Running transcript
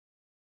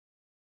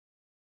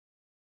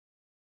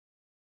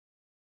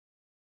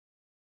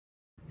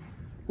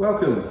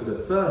Welcome to the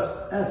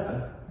first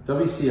ever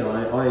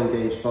WCI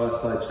iEngage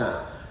Fireside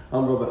Chat.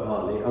 I'm Robert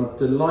Hartley. I'm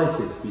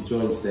delighted to be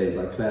joined today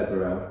by Claire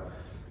Burrell.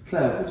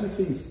 Claire, would you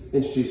please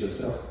introduce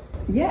yourself?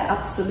 Yeah,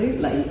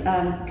 absolutely.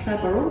 Claire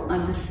Burrell,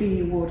 I'm the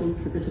Senior Warden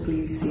for the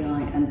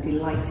WCI and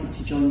delighted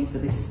to join you for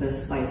this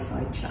first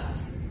Fireside Chat.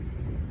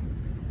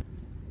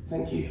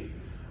 Thank you.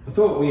 I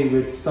thought we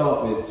would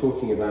start with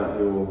talking about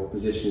your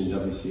position in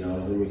WCI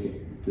and then we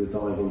could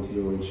dive into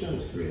your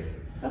insurance career.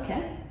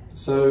 Okay.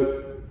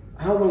 So,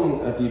 how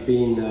long have you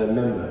been a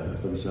member of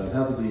WCI?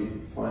 How did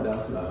you find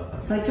out about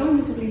it? So I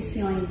joined the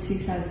WCI in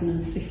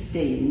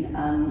 2015.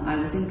 I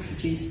was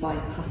introduced by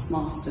past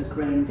master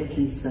Graham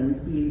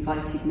Dickinson. He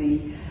invited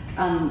me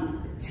to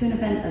an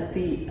event at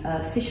the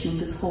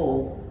Fishmongers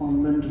Hall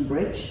on London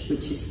Bridge,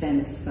 which is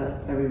famous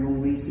for very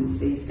wrong reasons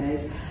these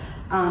days.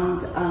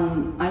 And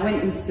I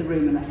went into the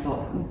room and I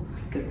thought, oh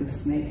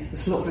goodness me,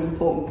 there's a lot of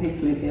important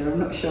people in here. I'm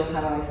not sure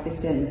how I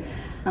fit in.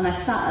 And I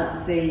sat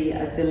at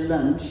the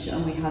lunch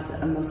and we had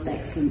a most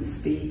excellent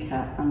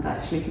speaker, and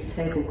actually the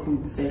table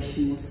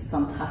conversation was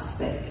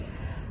fantastic.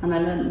 And I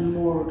learned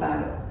more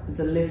about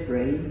the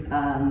livery,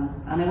 and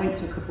I went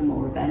to a couple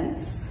more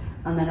events,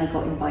 and then I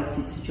got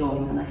invited to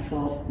join, and I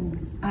thought,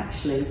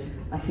 actually,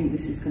 I think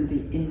this is going to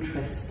be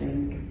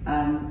interesting.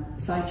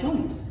 So I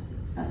joined.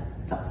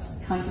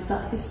 That's kind of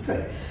that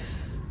history.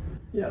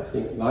 Yeah, I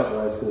think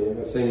likewise,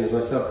 same as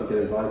myself, you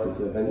get invited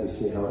to an event, you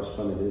see how much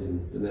fun it is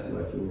and the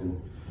networking,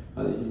 and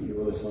I think you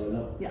want to sign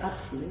up. Yeah,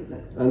 absolutely.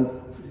 And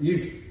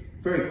you've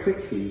very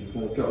quickly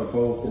got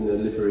involved in the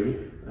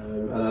livery,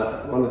 and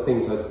one of the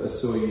things I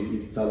saw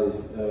you've done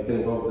is get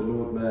involved with the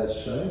Lord Mayor's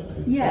show.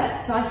 Yeah,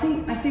 so I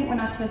think when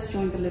I first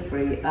joined the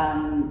livery,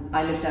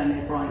 I lived down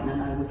near Brighton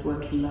and I was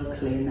working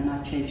locally, and then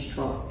I changed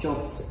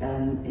jobs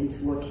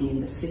into working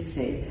in the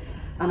city.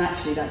 And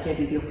actually that gave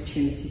me the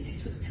opportunity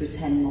to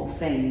attend more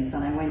things,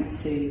 and I went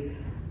to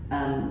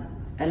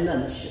a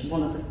lunch,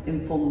 one of the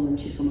informal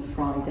lunches on a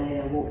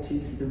Friday. I walked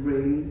into the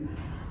room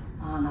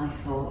and I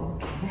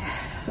thought,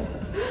 okay,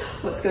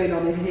 what's going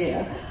on in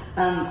here?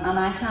 And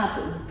I had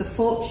the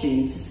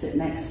fortune to sit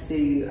next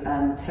to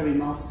Terry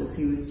Masters,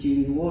 who was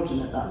junior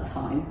warden at that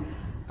time.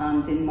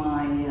 And in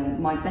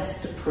my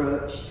best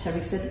approach,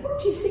 Terry said, what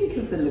do you think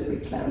of the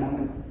livery, Claire? And I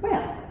went,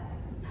 well,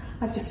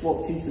 I've just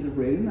walked into the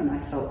room and I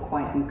felt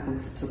quite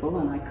uncomfortable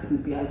and I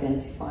couldn't be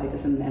identified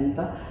as a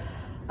member.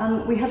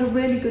 And we had a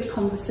really good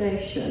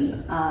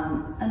conversation,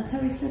 and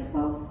Terry said,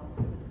 well,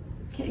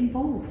 get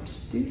involved,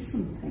 do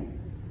something,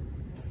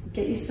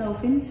 get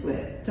yourself into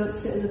it, don't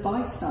sit as a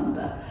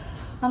bystander.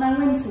 And I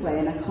went away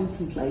and I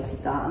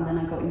contemplated that, and then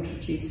I got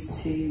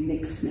introduced to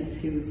Nick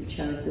Smith, who was the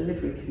chair of the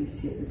livery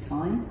committee at the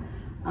time,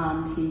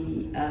 and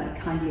he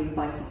kindly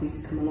invited me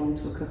to come along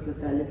to a couple of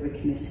their livery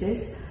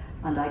committees,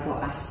 and I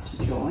got asked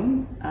to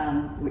join,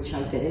 which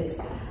I did.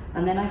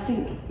 And then I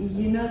think,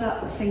 you know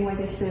that thing where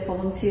they say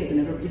volunteers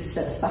and everybody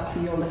steps back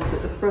and you're left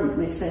at the front,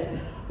 and they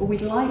said, well, we'd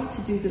like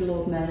to do the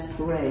Lord Mayor's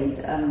Parade.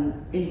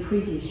 In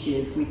previous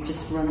years, we'd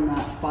just run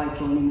that by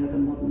joining other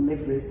modern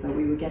liveries, but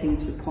we were getting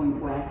to a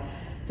point where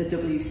the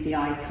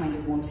WCI kind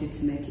of wanted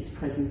to make its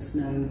presence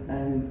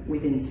known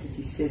within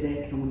City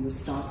Civic, and we were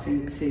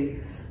starting to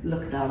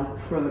look at our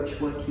approach,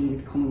 working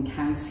with common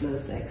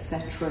councillors,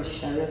 etc.,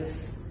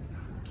 sheriffs.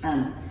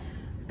 And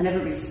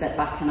everybody stepped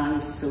back and I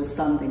was still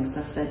standing,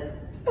 so I said,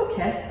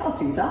 okay, I'll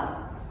do that.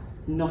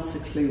 Not a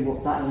clue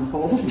what that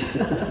involved.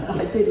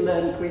 I did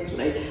learn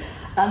quickly.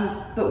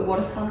 But what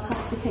a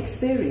fantastic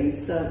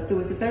experience. So there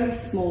was a very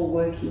small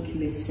working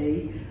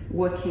committee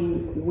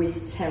working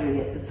with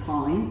Terry at the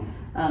time,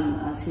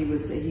 as he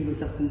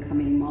was up and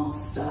coming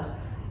master.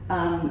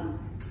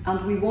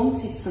 And we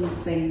wanted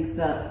something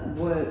that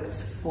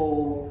worked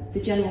for the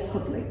general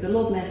public. The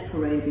Lord Mayor's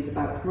Parade is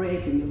about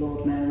parading the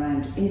Lord Mayor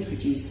around,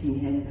 introducing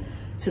him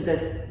to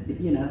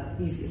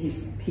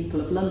his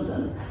people of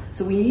London.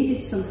 So we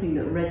needed something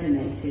that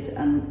resonated,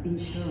 and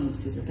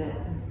insurance is a bit,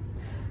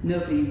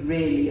 nobody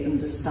really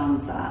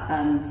understands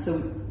that. So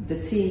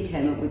the team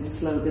came up with the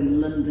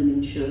slogan, London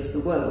insures the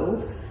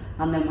world,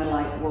 and then we're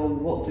like, well,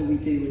 what do we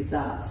do with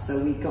that?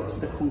 So we got to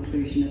the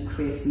conclusion of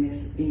creating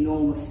this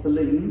enormous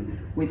balloon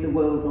with the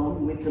world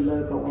on, with the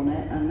logo on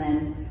it, and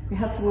then we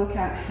had to work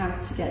out how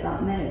to get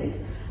that made.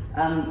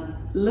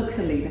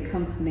 Luckily, the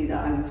company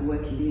that I was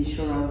working, the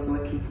insurer I was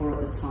working for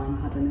at the time,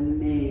 had an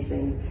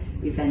amazing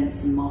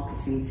events and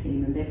marketing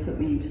team, and they put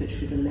me in touch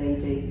with a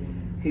lady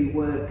who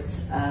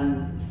worked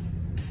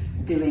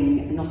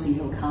doing Notting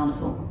Hill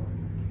Carnival.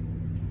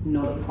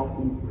 Not a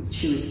problem,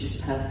 she was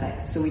just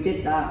perfect. So we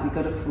did that, we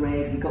got a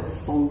parade, we got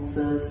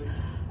sponsors,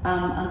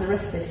 and the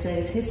rest, they say,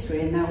 is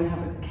history, and now we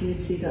have a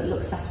committee that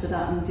looks after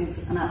that and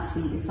does an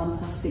absolutely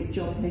fantastic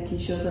job making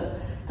sure that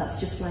that's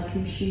just like a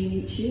machine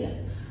each year.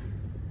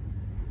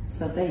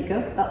 So there you go,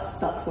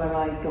 that's where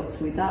I got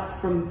to with that.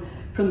 From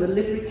the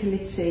livery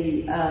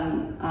committee,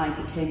 I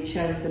became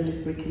chair of the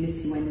livery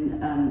committee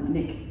when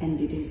Nick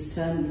ended his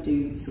term. We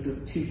do sort of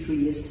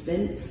 2-3 year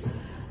stints.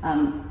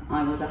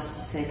 I was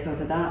asked to take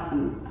over that,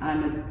 and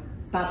I'm a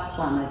bad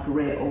planner,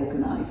 great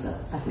organiser,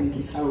 I think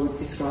is how I would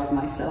describe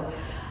myself.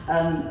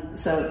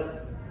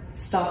 So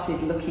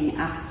started looking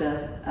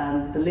after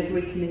the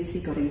livery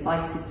committee, got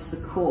invited to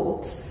the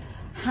court.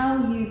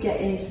 How you get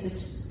into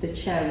the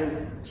chair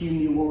of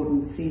junior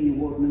warden, senior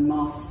warden and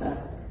master,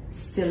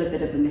 still a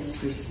bit of a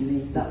mystery to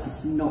me.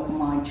 That's not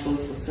my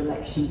choice or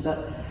selection,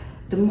 but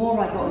the more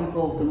I got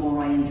involved, the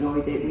more I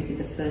enjoyed it. We did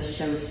the first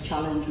Sheriff's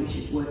Challenge, which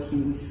is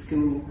working with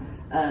school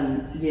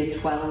year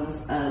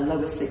 12s,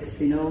 lower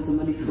 6th in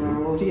Aldermoney for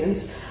our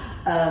audience.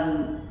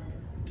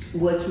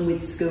 Working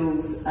with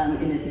schools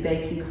in a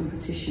debating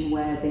competition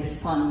where the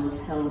final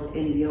was held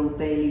in the Old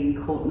Bailey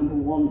in Court Number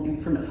 1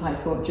 in front of High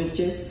Court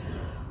judges.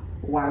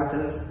 Wow,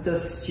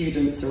 those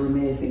students are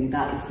amazing.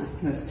 That is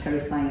the most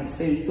terrifying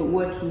experience. But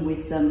working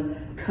with them,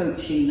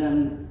 coaching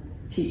them,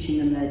 teaching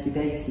them their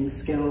debating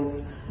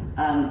skills,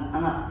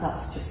 and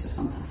that's just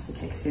a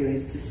fantastic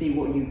experience to see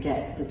what you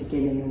get at the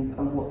beginning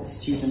and what the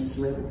students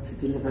are able to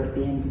deliver at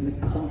the end,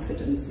 and the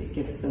confidence it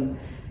gives them.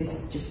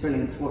 It's just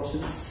brilliant to watch.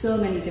 There's so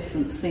many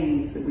different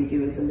things that we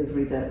do as a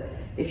livery that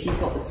if you've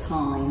got the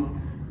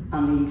time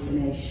and the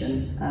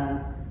inclination,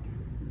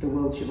 the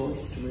world's your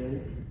oyster,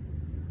 really.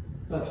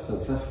 That's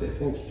fantastic,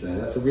 thank you, Claire.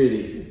 That's a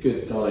really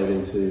good dive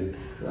into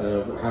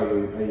how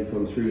you've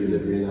gone through the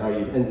livery and how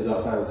you've ended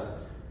up as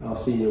our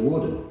senior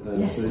warden.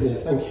 Yes. So yeah,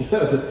 thank you.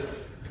 That was a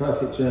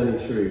perfect journey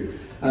through.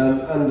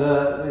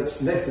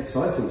 Next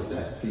exciting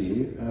step for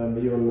you.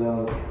 You're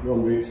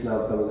on route to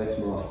now become the next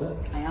master.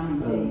 I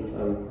am indeed.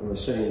 I'm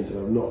ashamed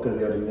I'm not going to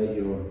be able to make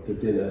you the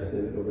dinner,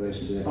 the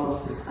organisation dinner.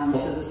 I'm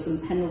sure there's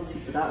some penalty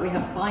for that. We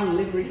have fine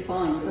livery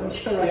fines. I'm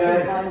sure I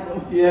can find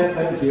them. Yeah,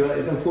 thank you.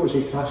 It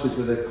unfortunately clashes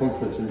with a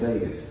conference in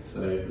Vegas,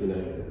 so you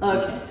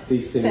know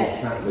these things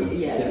happen.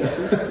 Yeah,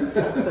 these things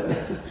happen.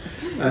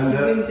 If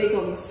you win big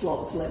on the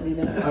slots, let me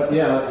know.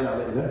 Yeah, I'll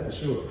let you know for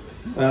sure.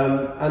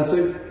 And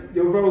so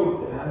your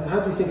role,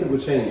 how do you think it will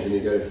change when you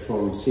go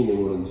from senior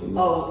warden to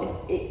master?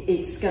 Oh,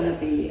 it's going to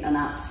be an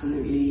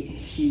absolutely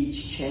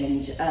huge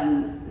change.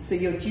 So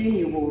your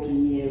junior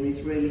warden year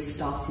is really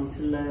starting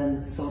to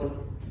learn sort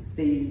of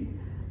the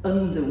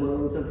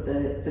underworld of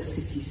the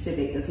city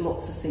civic. There's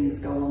lots of things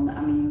go on.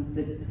 I mean,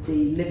 the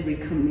livery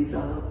companies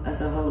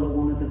as a whole are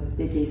one of the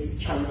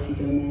biggest charity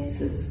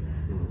donators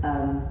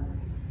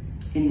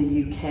in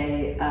the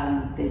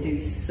UK. They do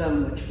so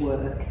much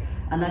work.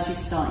 And as you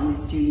start in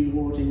this junior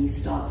warden, you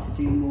start to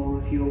do more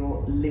of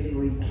your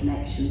livery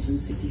connections and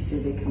city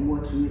civic and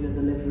working with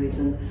other liveries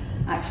and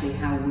actually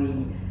how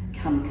we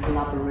can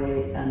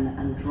collaborate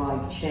and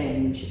drive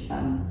change.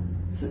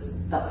 So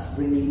that's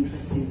really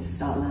interesting to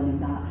start learning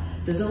that.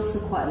 There's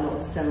also quite a lot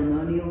of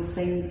ceremonial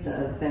things that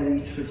are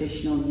very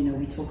traditional. You know,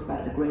 we talk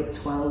about the Great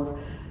 12,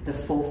 the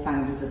 4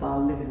 founders of our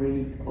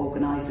livery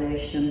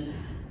organisation.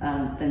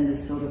 Then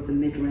there's sort of the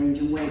mid-range,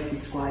 and we're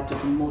described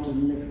as a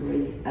modern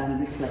livery,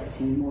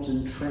 reflecting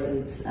modern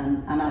trades.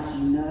 And as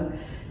you know,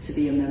 to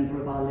be a member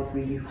of our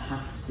livery, you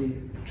have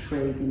to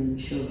trade in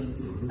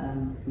insurance.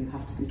 You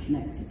have to be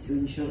connected to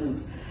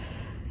insurance.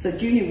 So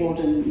junior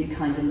warden, you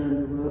kind of learn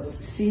the ropes.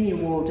 Senior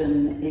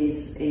warden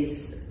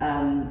is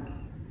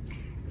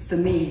for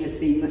me, has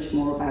been much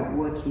more about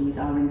working with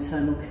our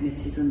internal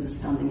committees,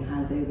 understanding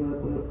how they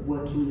work,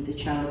 working with the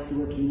charity,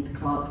 working with the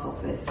clerk's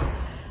office.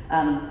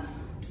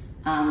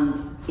 And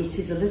it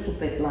is a little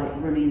bit like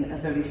running a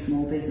very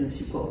small business.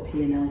 You've got a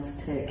P&L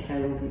to take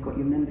care of, you've got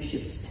your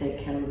membership to take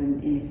care of,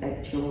 and in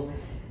effect you're,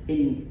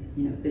 in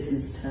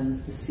business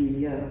terms, the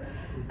CEO.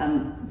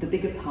 The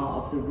bigger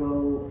part of the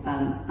role,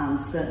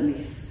 and certainly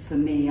for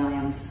me, I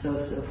am so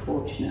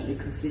fortunate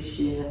because this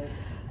year,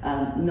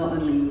 not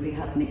only have we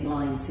had Nick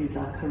Lyons, who's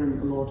our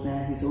current Lord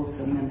Mayor, who's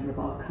also a member of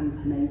our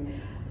company,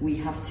 we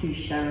have 2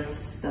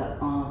 sheriffs that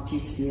are due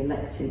to be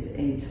elected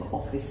into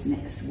office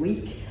next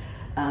week.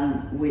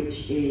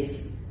 Which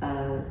is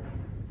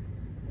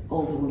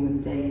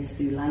Alderwoman Dame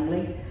Sue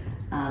Langley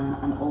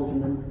and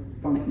Alderman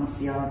Bronick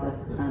Masiada,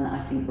 and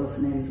I think both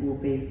names will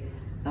be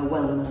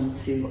well known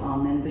to our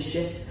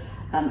membership.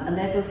 And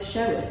they're both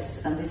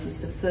sheriffs, and this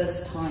is the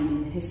first time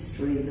in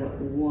history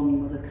that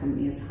one mother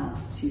company has had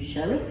 2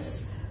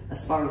 sheriffs,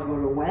 as far as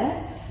we're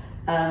aware,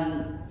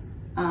 and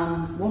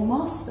 1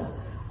 master.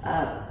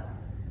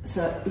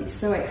 So it's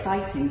so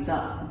exciting.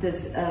 So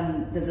there's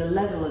a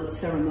level of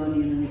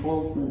ceremonial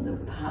involvement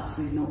that perhaps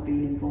we've not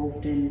been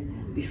involved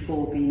in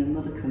before being a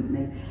mother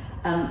company,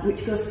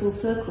 which goes full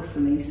circle for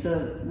me.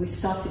 So we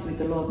started with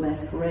the Lord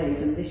Mayor's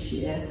Parade, and this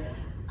year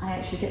I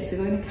actually get to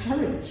go in a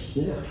carriage.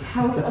 Yeah.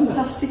 How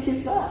fantastic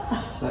is that?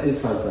 That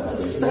is fantastic.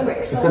 That's so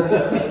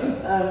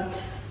exciting.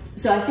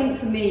 So I think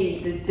for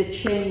me the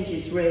change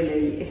is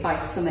really, if I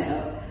sum it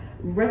up,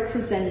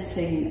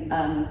 representing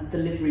the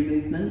livery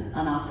movement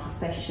and our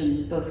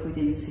profession both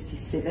within City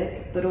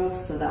Civic, but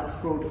also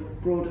that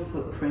broader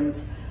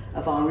footprint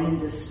of our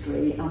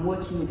industry, and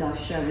working with our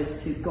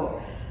sheriffs who've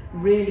got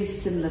really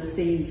similar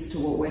themes to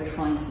what we're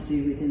trying to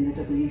do within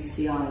the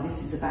WCI.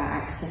 This is about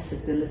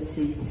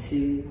accessibility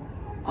to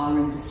our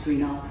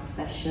industry and our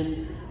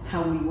profession,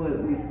 how we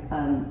work with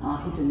our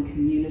hidden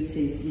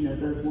communities,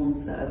 those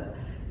ones that are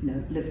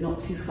live not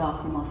too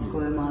far from our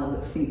square mile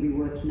that think we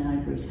work in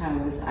ivory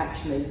towers.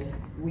 Actually,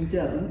 we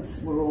don't.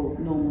 We're all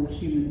normal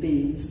human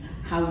beings.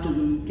 How do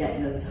we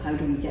get those? How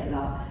do we get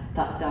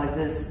that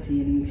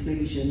diversity and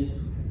inclusion,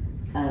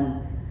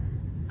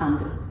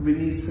 and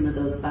remove some of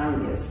those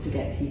barriers to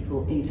get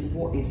people into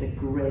what is a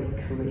great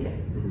career?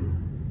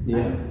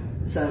 Yeah.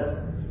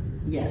 So,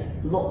 yeah,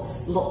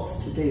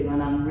 lots to do,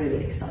 and I'm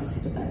really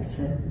excited about it,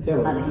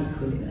 and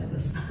equally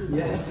nervous.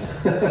 Yes.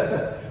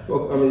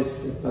 Well, I mean, it's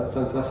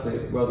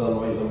fantastic. Well done,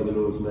 what you've done with the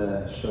Lord's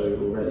Mayor show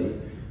already,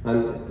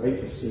 and great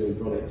for Sue and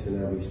Bronick to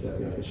now be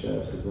stepping up as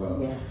sheriffs as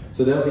well. Yeah.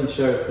 So they'll be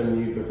sheriffs when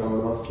you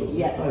become masters.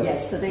 Yeah.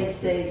 So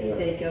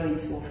they go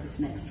into office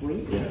next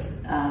week,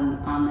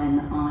 and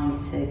then I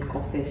take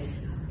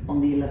office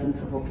on the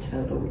 11th of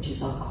October, which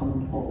is our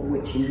common hall,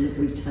 which in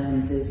livery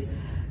terms is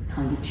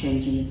kind of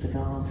changing of the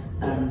guard.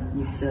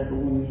 You serve a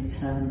 1-year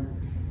term,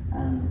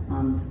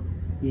 and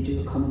you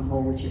do a common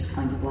hall, which is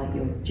kind of like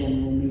your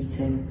general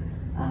meeting.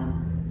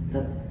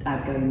 The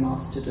outgoing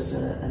master does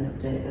an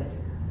update of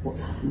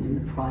what's happened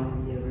in the prior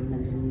year, and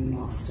then the new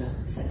master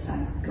sets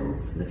out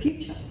goals for the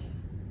future.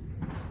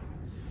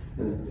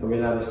 And are we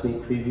allowed a sneak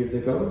preview of the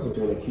goals, or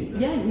do you want to keep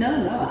that? Yeah,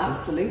 no,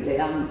 absolutely.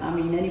 I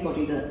mean,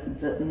 anybody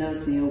that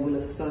knows me or will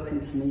have spoken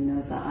to me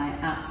knows that I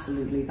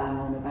absolutely bang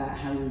on about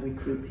how we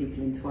recruit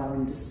people into our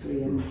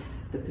industry and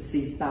the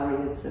perceived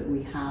barriers that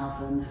we have,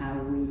 and how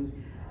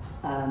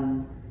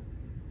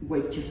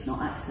we're just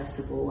not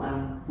accessible,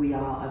 and we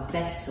are a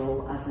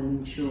vessel as an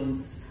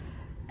insurance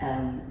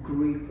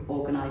group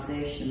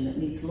organisation that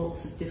needs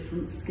lots of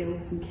different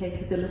skills and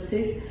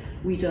capabilities.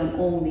 We don't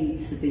all need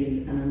to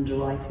be an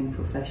underwriting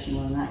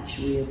professional, an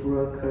actuary, a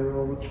broker,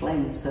 or a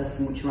claims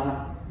person, which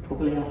are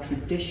probably our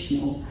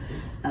traditional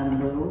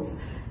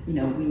roles. We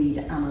need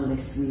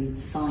analysts, we need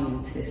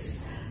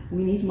scientists,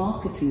 we need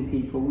marketing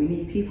people, we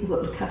need people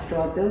that look after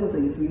our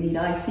buildings, we need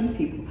IT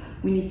people,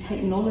 we need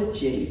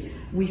technology.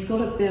 We've got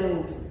to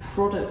build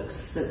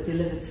products that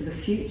deliver to the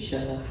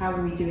future. How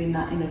are we doing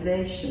that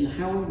innovation?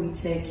 How are we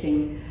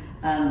taking,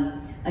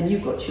 and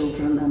you've got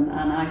children and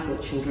I've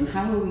got children,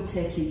 how are we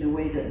taking the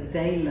way that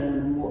they learn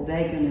and what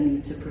they're going to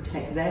need to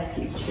protect their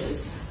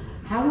futures?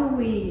 How are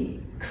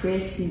we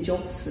creating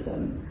jobs for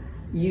them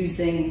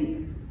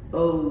using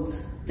old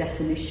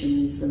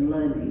definitions and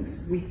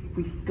learnings?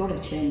 We've got to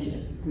change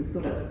it. We've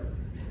got to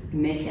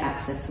make it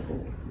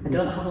accessible. I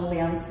don't have all the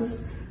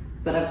answers,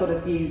 but I've got a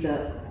view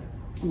that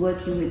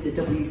working with the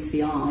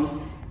WCI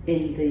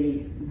in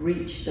the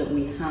reach that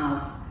we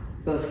have,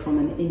 both from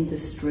an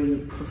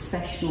industry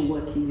professional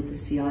working with the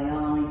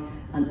CII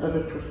and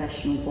other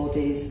professional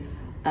bodies,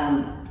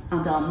 and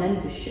our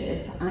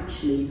membership,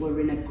 actually we're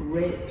in a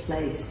great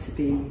place to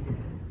be,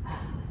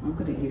 I'm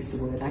going to use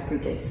the word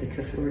aggregator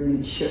because we're an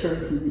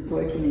insurer, we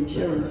work in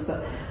insurance,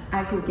 but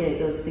aggregate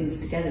those things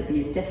together,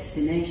 be a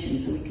destination,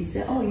 so we can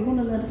say, oh, you want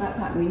to learn about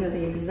that? We know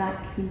the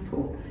exact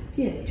people.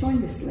 Here,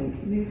 join this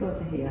link, move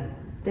over here.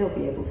 They'll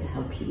be able to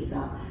help you with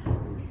that,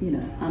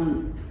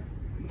 and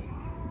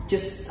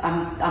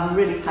I'm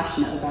really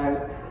passionate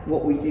about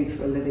what we do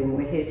for a living.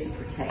 We're here to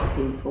protect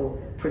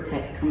people,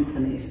 protect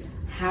companies.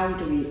 How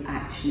do we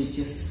actually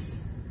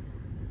just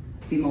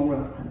be more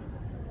open?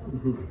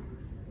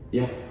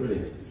 Yeah,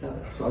 brilliant. So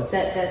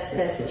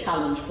there's a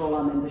challenge for all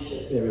our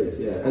membership. There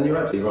is, yeah, and you're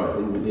absolutely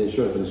right. The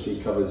insurance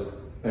industry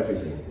covers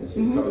everything.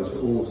 It covers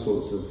all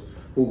sorts of,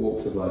 all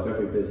walks of life.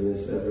 Every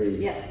business,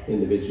 every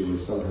individual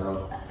is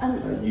somehow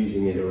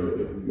using it or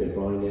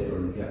buying it or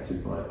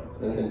impacted by it.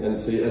 And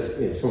so,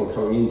 as someone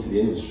coming into the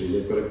industry,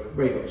 they've got a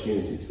great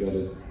opportunity to be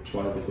able to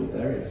try different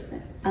areas.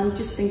 And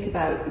just think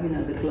about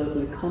the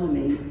global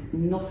economy.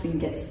 Nothing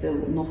gets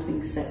built,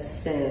 nothing sets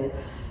sail.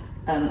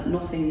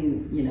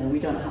 Nothing, we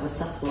don't have a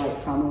satellite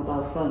for our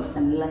mobile phone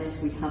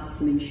unless we have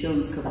some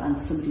insurance cover and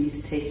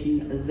somebody's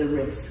taking the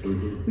risk.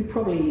 We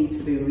probably need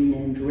to be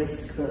renamed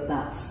risk, but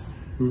that's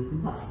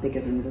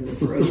bigger than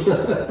delivery.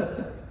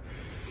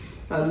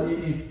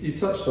 And you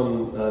touched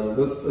on,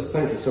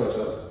 thank you so much,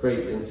 that was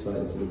great insight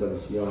into the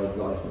WCI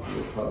life.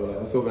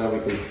 I thought now we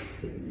can,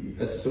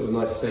 as a sort of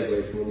nice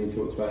segue from when you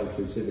talked about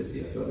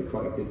inclusivity, I thought it'd be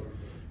quite a good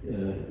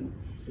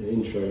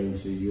intro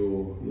into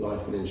your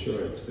life in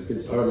insurance,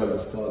 because I remember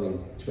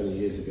starting 20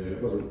 years ago,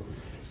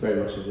 it's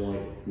very much a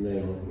white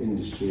male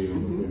industry,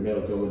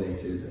 male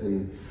dominated,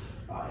 and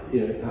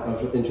I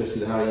was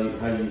interested in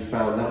how you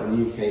found that when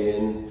you came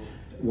in.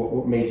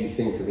 What made you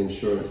think of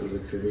insurance as a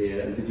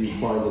career, and did you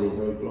find any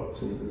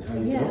roadblocks, and how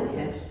you dealt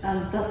with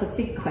those? That's a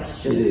big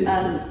question. It is.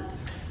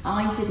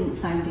 I didn't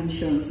found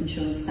insurance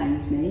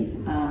found me.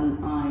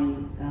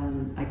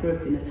 I grew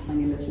up in a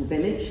tiny little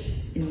village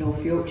in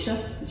North Yorkshire,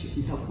 as you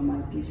can tell from my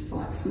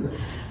beautiful accent,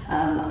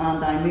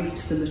 and I moved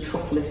to the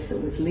metropolis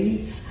that was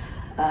Leeds,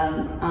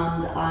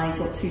 and I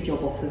got 2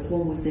 job offers.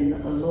 One was in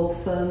a law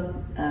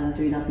firm,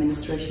 doing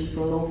administration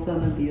for a law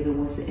firm, and the other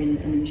was in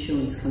an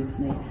insurance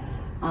company.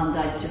 And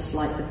I just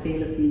liked the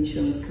feel of the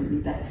insurance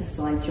company better,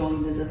 so I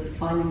joined as a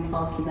filing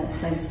clerk in their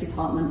claims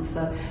department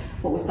for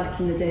what was back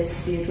in the day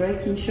Steer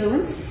Drake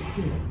Insurance.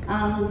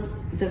 And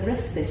the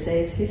rest, they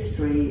say, is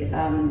history.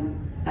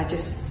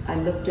 I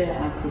loved it.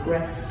 I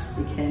progressed,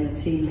 became a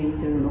team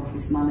leader, an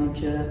office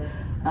manager,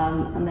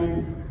 and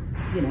then,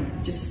 you know,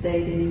 just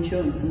stayed in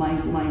insurance. So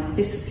my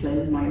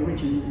discipline, my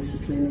original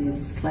discipline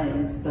is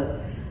claims,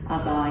 but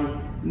as I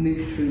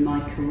moved through my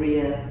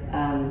career,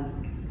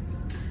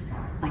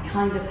 I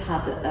kind of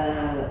had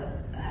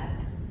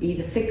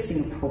either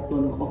fixing a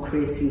problem or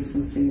creating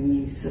something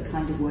new, so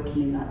kind of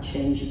working in that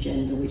change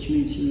agenda, which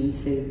moves you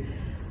into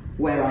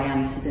where I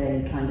am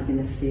today, kind of in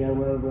a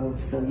COO role.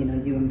 So, you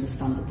know, you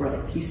understand the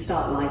breadth. You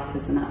start life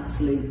as an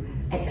absolute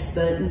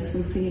expert in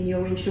something in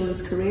your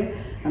insurance career,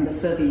 and the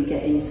further you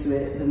get into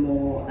it, the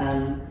more,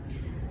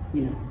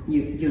 you know,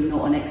 you're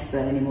not an expert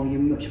anymore,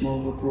 you're much more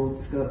of a broad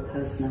scope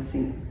person. I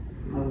think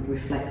I would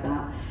reflect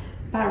that.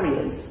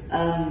 Barriers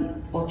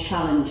or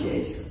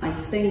challenges, I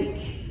think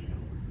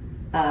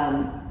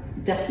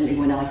definitely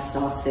when I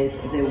started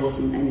there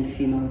wasn't any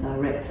female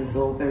directors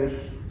or very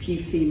few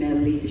female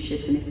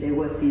leadership, and if there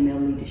were female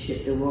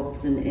leadership they were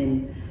often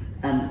in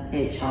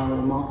HR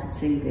or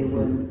marketing, they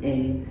weren't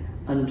in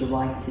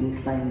underwriting,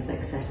 claims,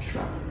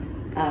 etc.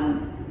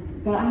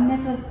 But I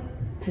never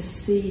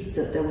perceived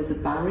that there was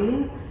a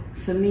barrier.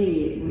 For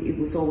me, it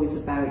was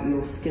always about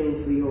your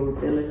skills or your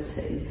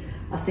ability.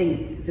 I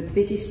think the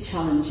biggest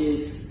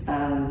challenges,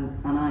 and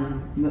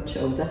I'm much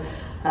older,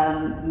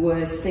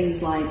 was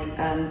things like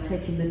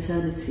taking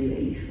maternity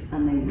leave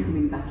and then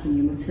coming back in.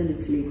 Your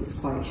maternity leave was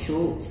quite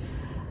short.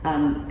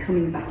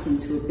 Coming back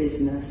into a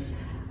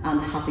business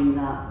and having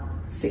that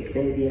sick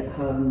baby at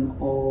home,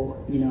 or,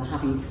 you know,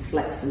 having to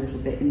flex a little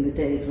bit in the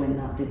days when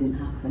that didn't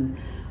happen.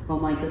 Oh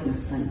my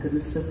goodness, thank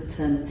goodness for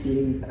paternity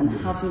leave. And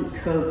hasn't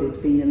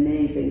COVID been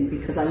amazing?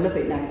 Because I love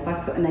it now. If I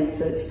put an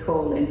 8:30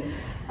 call in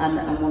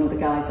and one of the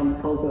guys on the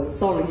call goes,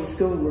 sorry,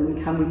 school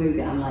run, can we move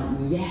it? I'm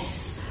like,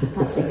 yes,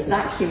 that's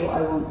exactly what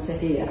I want to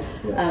hear.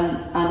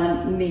 And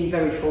I'm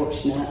very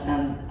fortunate.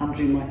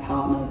 Andrew, my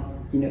partner,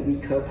 you know, we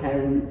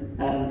co-parent,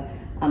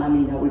 and I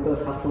mean, we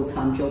both have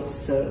full-time jobs,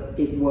 so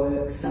it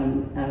works,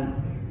 and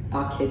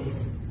our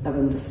kids have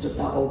understood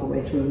that all the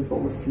way through, and we've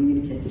always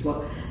communicated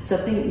well. So I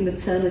think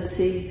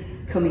maternity,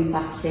 coming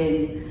back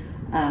in,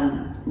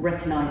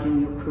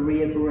 recognising your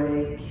career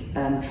break,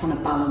 trying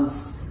to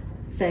balance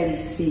fairly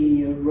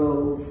senior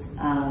roles,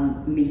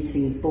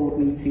 meetings, board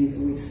meetings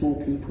with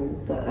small people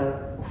that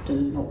are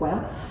often not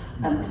well,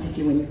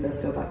 particularly when you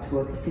first go back to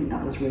work. I think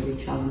that was really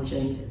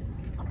challenging.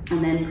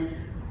 And then,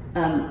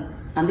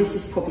 and this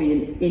is probably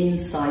an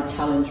inside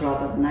challenge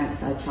rather than an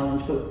outside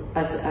challenge, but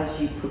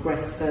as you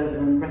progress further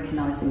and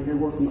recognising there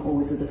wasn't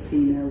always other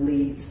female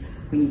leads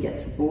when you get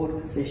to board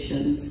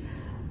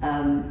positions,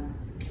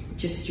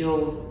 just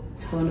your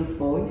tone of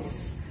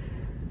voice,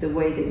 the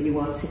way that you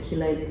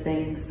articulate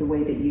things, the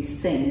way that you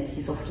think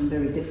is often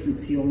very different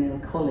to your male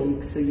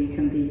colleagues. So you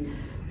can be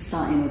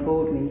sat in a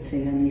board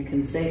meeting and you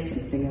can say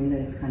something and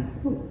there's kind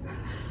of, oh,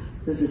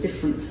 there's a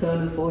different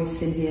tone of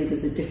voice in here,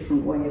 there's a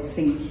different way of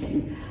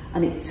thinking.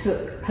 And it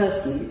took,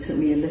 personally, it took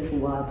me a little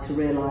while to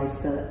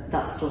realise that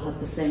that still had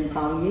the same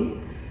value.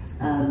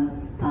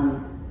 And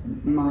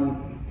my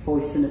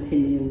voice and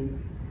opinion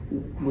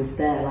was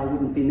there. I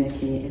wouldn't be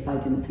making it if I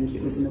didn't think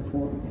it was an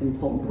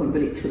important point,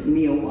 but it took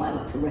me a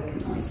while to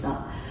recognise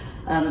that.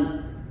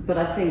 But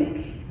I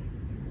think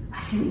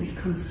we've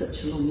come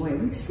such a long way.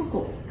 We've still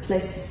got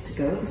places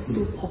to go, there's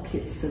still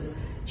pockets of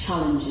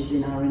challenges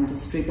in our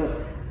industry, but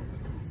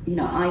you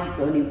know, I've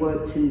only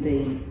worked in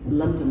the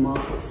London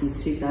market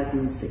since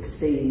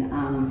 2016,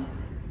 and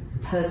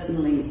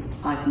personally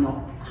I've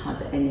not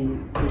had any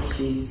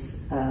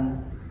issues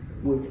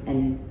with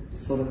any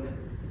sort of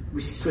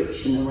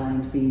restriction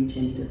around being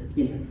gender,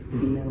 you know,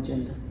 female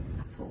gender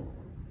at all.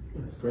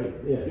 That's great.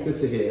 Yeah, it's good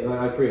to hear.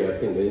 I agree. I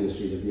think the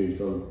industry has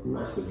moved on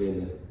massively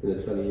in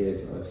the 20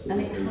 years that I've seen.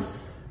 And it has.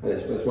 And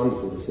it's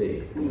wonderful to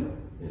see.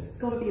 It's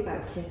got to be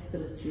about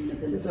capability and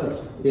ability. It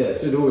does. Yeah, it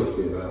should always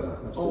be about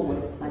that. Absolutely.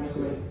 Always, I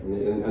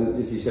agree. And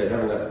as you say,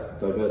 having that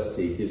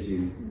diversity gives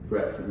you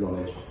breadth of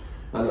knowledge.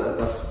 And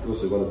that's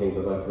also one of the things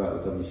I like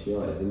about the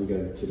WCI, is when you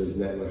go to those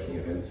networking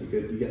events,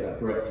 you get that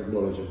breadth of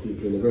knowledge of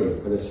people in the room,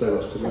 and there's so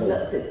much to learn.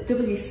 Look, the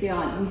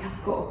WCI, we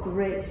have got a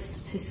great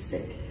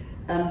statistic.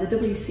 The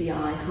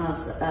WCI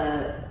has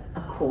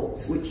a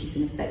court, which is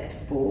in effect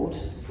a board.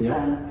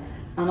 Yeah.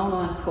 And on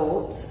our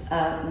court,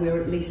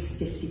 we're at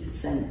least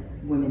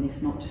 50% women,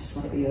 if not just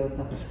slightly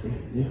over. That's great,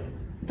 yeah.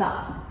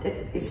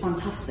 It's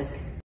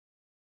fantastic.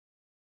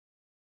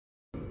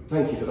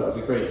 Thank you for that. It was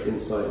a great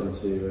insight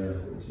into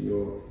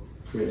your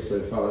career so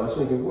far. I was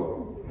thinking,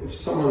 if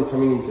someone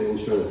coming into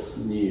insurance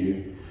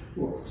new,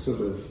 what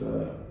sort of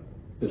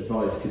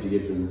advice could you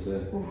give them to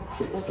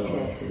kickstart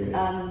their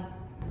career?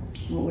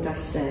 What would I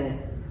say?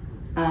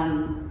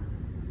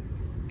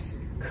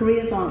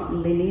 Careers aren't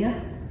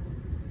linear.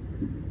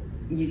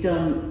 You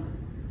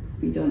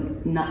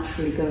don't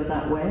naturally go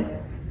that way.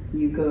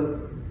 You go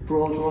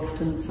broader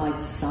often, side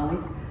to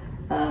side.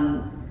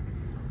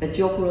 A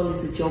job role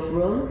is a job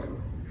role.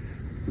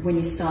 When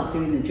you start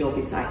doing the job,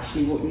 it's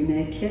actually what you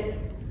make it.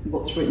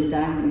 What's written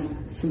down is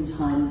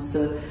sometimes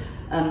so.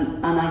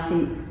 And I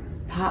think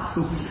perhaps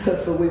more so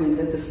for women,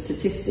 there's a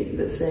statistic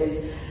that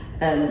says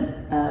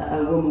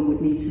a woman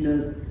would need to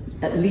know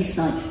at least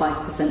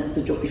 95% of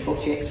the job before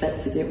she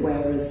accepted it,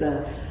 whereas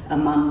a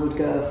man would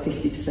go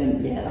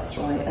 50%, yeah, that's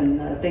right.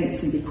 And I think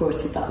somebody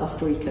quoted that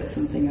last week at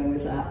something I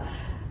was at.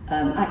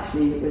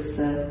 Actually, it was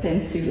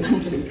Dame Sue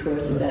Langley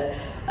quoted it.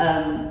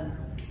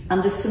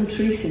 And there's some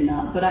truth in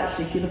that, but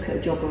actually if you look at a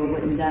job role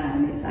written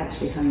down, it's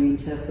actually how you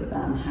interpret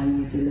that and how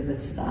you deliver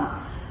to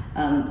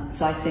that.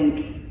 So I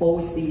think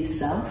always be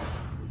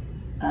yourself,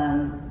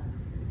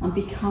 and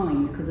be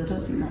kind, because I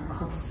don't think that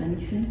costs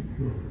anything.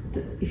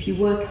 That if you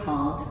work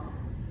hard,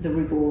 the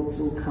rewards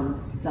will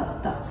come.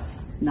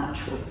 That's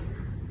natural.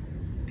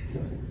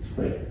 That's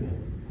great. Yeah.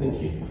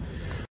 Thank you.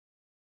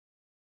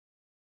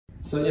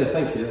 So yeah,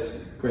 thank you. That's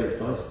great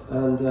advice.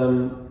 And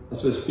I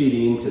suppose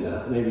feeding into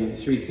that, maybe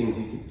 3 things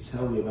you could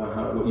tell me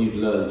about what you've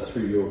learned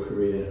through your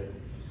career.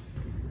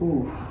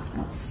 Oh,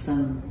 that's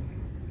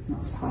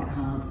quite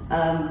hard.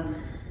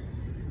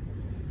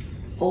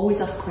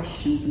 Always ask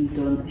questions and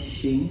don't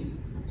assume.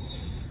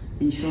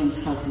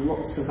 Insurance has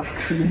lots of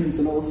acronyms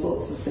and all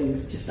sorts of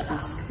things. Just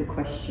ask the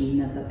question,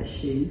 never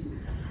assume.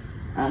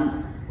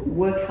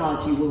 Work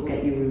hard, you will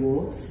get your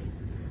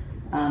rewards.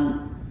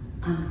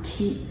 And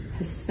keep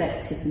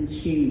perspective and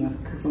humour,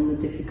 because on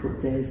the difficult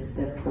days,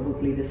 they're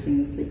probably the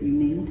things that you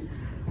need.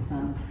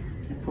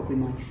 They're probably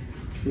my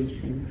 3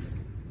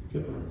 things.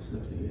 Good ones,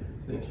 lovely, yeah,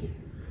 thank you.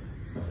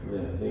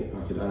 I think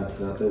I could add to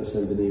that, don't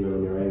send an email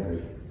when you're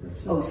angry.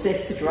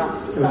 Safe to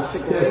draft, that's a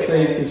great one.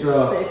 Safe to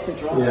draft. Safe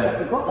to draft, yeah. I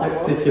forgot that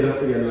one. Pick it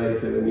up again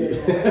later when you...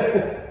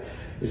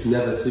 It's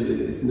never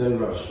too, it's no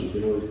rush, you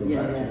can always come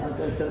back to it.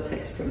 Yeah, don't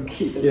text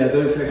drunk either. Yeah,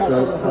 don't text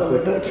drunk.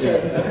 That's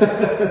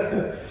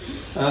okay.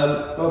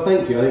 Well,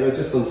 thank you. I think we're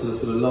just on to the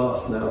sort of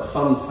last now,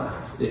 fun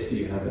facts, if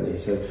you have any.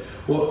 So,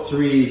 what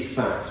 3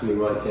 facts we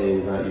might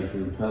gain about you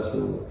from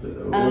personal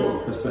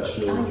or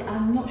professional?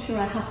 I'm not sure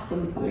I have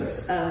fun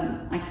facts. Yeah.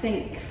 I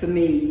think for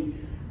me,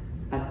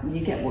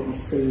 you get what you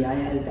see.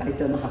 I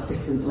don't have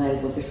different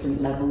layers or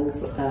different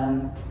levels.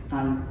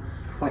 I'm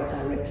quite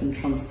direct and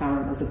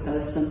transparent as a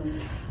person.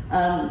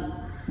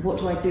 What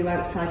do I do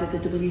outside of the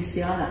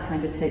WCI? That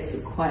kind of takes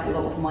up quite a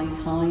lot of my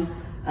time.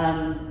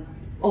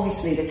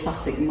 Obviously the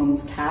classic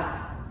mum's cab,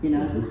 you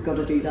know, got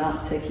to do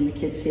that, taking the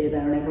kids here,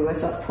 there and everywhere,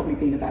 so that's probably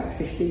been about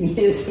 15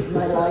 years of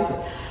my life.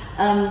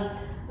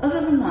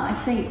 Other than that, I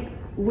think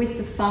with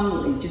the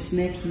family, just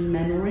making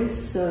memories,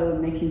 so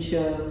making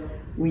sure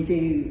we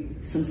do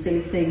some silly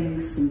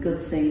things, some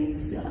good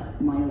things.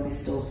 My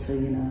oldest daughter,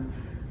 you know,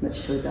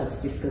 much to her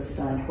dad's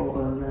disgust, I bought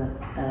her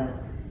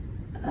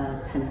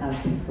a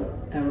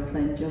 10,000-foot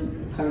aeroplane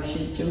jump,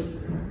 parachute jump.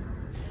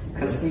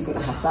 Because you've got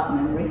to have that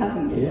memory,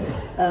 haven't you?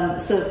 Yeah.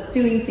 So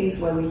doing things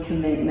where we can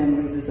make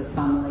memories as a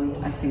family,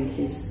 I think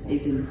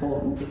is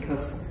important,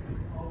 because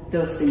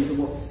those things are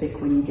what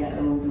stick when you get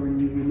older and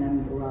you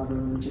remember, rather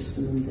than just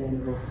the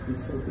mundane, oh, I'm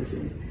so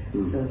busy.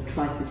 So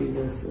try to do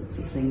those sorts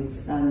of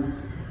things.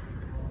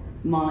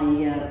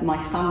 My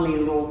family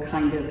are all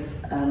kind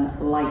of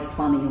like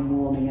planning and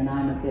warning, and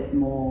I'm a bit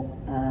more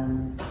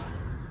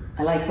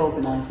I like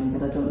organising,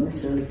 but I don't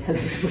necessarily tell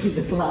everybody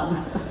the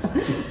plan.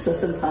 So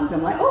sometimes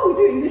I'm like, oh, we're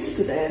doing this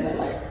today, and they're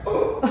like,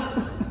 oh.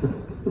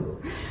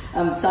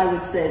 So I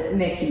would say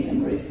making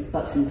memories,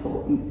 that's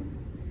important.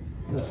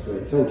 That's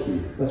great, thank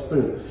you. That's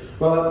brilliant.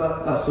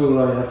 Well, that's all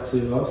I have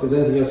to ask. Is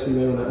there anything else you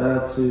may want to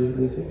add to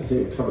anything? I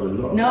think we've covered a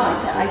lot. No,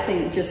 I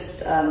think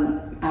just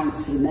out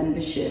to the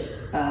membership,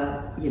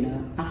 you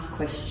know, ask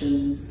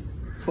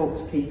questions, talk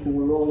to people,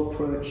 we're all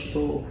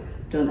approachable.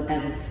 Don't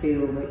ever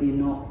feel that you're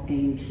not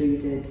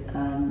included,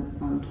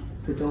 and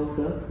the door's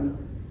open.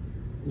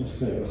 That's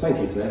great. Well, thank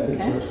you, Claire.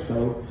 Thanks so much for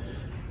coming.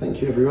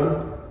 Thank you,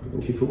 everyone.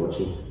 Thank you for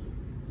watching.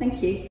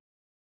 Thank you.